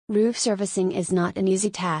Roof servicing is not an easy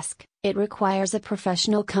task, it requires a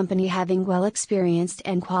professional company having well-experienced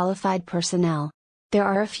and qualified personnel. There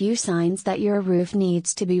are a few signs that your roof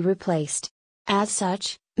needs to be replaced. As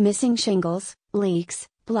such, missing shingles, leaks,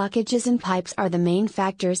 blockages and pipes are the main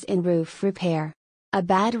factors in roof repair. A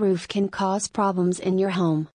bad roof can cause problems in your home,